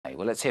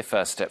Well, let's hear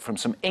first from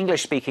some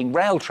English-speaking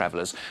rail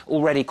travellers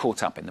already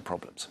caught up in the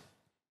problems.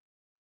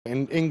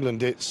 In England,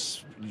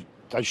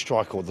 they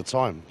strike all the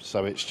time,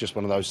 so it's just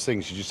one of those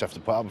things you just have to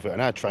put up with it.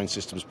 And our train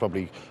system is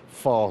probably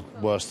far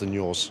worse than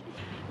yours.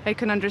 I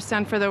can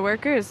understand for the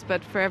workers,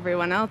 but for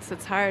everyone else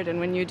it's hard. And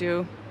when you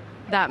do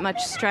that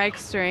much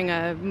strikes during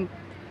a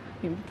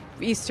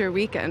Easter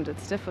weekend,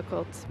 it's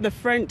difficult. The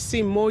French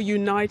seem more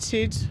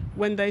united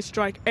when they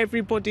strike.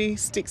 Everybody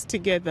sticks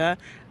together,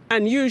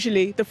 and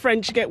usually the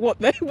French get what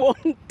they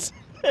want.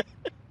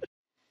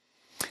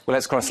 Well,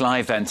 let's cross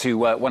live then to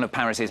one of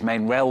Paris's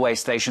main railway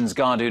stations,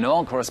 Gare du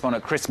Nord.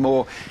 Correspondent Chris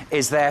Moore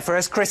is there for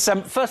us. Chris,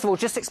 first of all,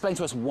 just explain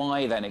to us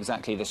why then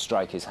exactly this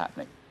strike is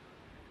happening.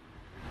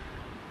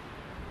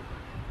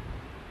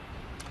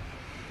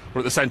 Well,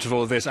 at the centre of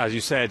all of this, as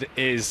you said,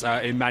 is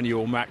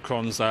Emmanuel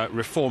Macron's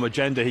reform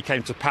agenda. He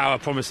came to power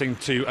promising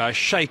to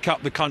shake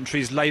up the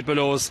country's labour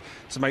laws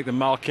to make the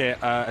market,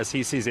 as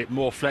he sees it,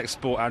 more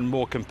flexible and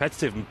more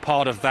competitive. And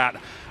part of that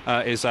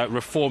is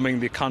reforming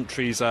the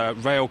country's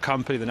rail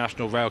company, the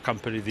national rail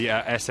company, the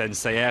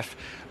SNCF,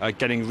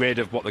 getting rid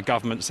of what the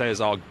government says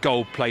are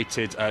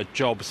gold-plated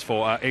jobs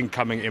for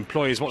incoming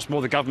employees. What's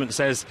more, the government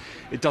says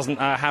it doesn't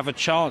have a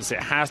chance. It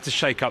has to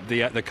shake up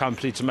the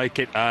company to make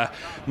it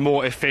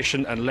more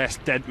efficient and less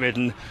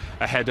debt-ridden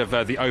ahead of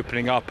the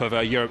opening up of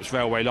Europe's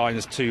railway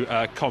lines to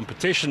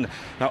competition.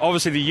 Now,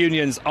 obviously, the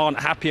unions aren't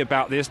happy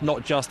about this,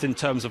 not just in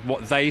terms of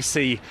what they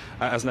see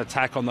as an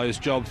attack on those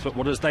jobs, but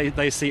what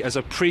they see as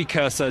a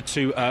precursor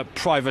to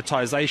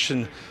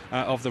privatisation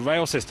of the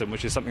rail system,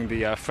 which is something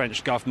the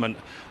French government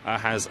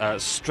has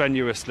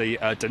strenuously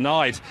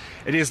denied.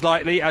 It is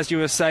likely, as you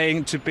were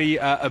saying, to be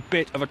a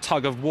bit of a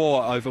tug of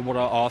war over what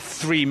are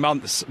 3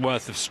 months'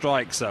 worth of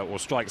strikes, or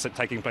strikes that are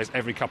taking place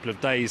every couple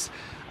of days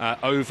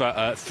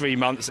over 3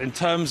 months. In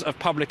terms of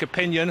public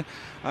opinion,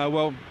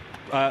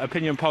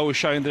 opinion polls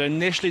showing that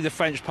initially the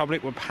French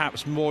public were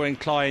perhaps more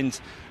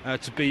inclined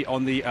to be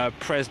on the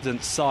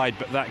president's side,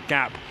 but that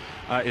gap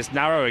is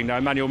narrowing. Now,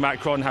 Emmanuel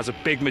Macron has a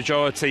big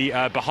majority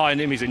behind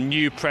him. He's a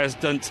new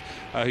president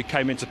who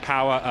came into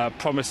power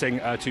promising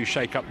to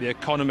shake up the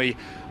economy,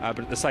 but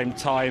at the same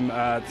time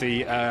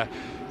the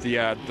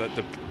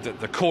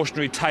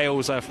cautionary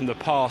tales from the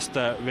past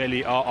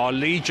really are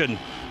legion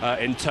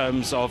in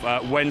terms of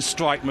when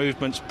strike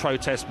movements,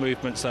 protest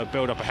movements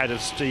build up ahead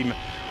of steam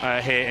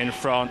here in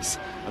France.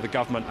 The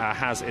government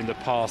has in the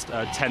past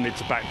tended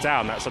to back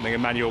down. That's something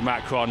Emmanuel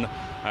Macron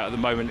at the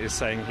moment is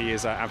saying he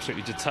is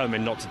absolutely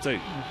determined not to do.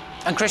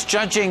 And Chris,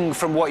 judging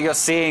from what you're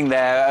seeing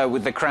there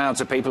with the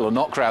crowds of people, or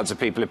not crowds of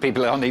people, if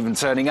people aren't even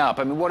turning up,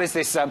 I mean, what is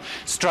this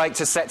strike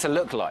set to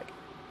look like?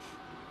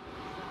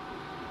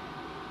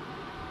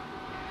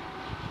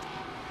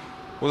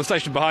 Well, the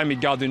station behind me,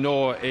 Gare du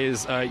Nord,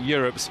 is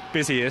Europe's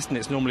busiest, and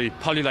it's normally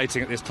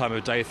pullulating at this time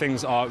of day.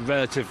 Things are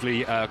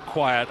relatively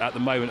quiet at the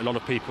moment. A lot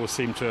of people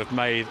seem to have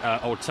made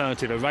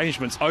alternative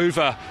arrangements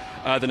over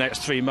the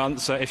next 3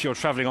 months. If you're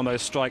travelling on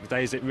those strike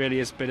days, it really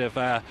is a bit of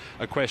a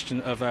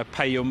question of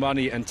pay your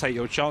money and take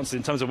your chances.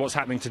 In terms of what's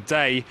happening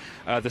today,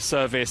 the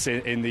service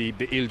in the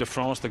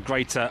Ile-de-France, the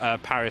greater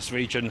Paris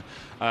region,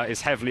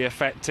 is heavily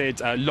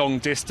affected.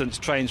 Long-distance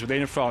trains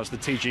within France, the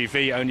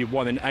TGV, only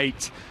 1 in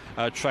 8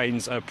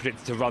 trains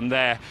predicted to run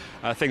there.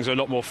 Things are a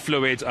lot more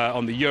fluid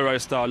on the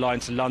Eurostar line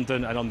to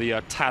London and on the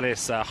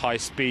Thalys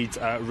high-speed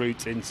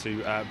route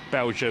into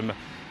Belgium,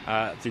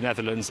 the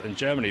Netherlands and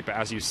Germany. But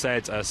as you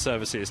said,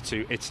 services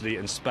to Italy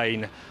and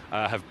Spain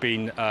have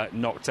been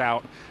knocked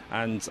out,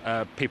 and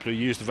people who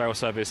use the rail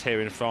service here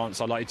in France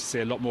are likely to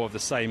see a lot more of the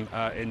same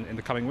in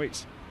the coming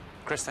weeks.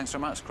 Chris, thanks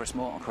very much. Chris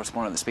Moore,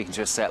 correspondent that's speaking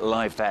to us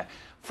live there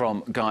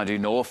from Gare du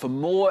Nord. For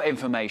more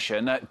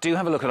information, do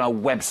have a look at our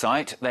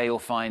website. There you'll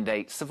find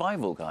a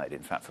survival guide,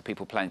 in fact, for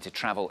people planning to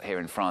travel here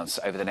in France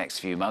over the next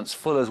few months,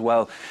 full as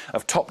well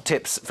of top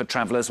tips for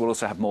travellers. We'll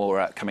also have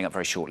more coming up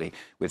very shortly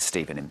with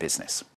Stephen in Business.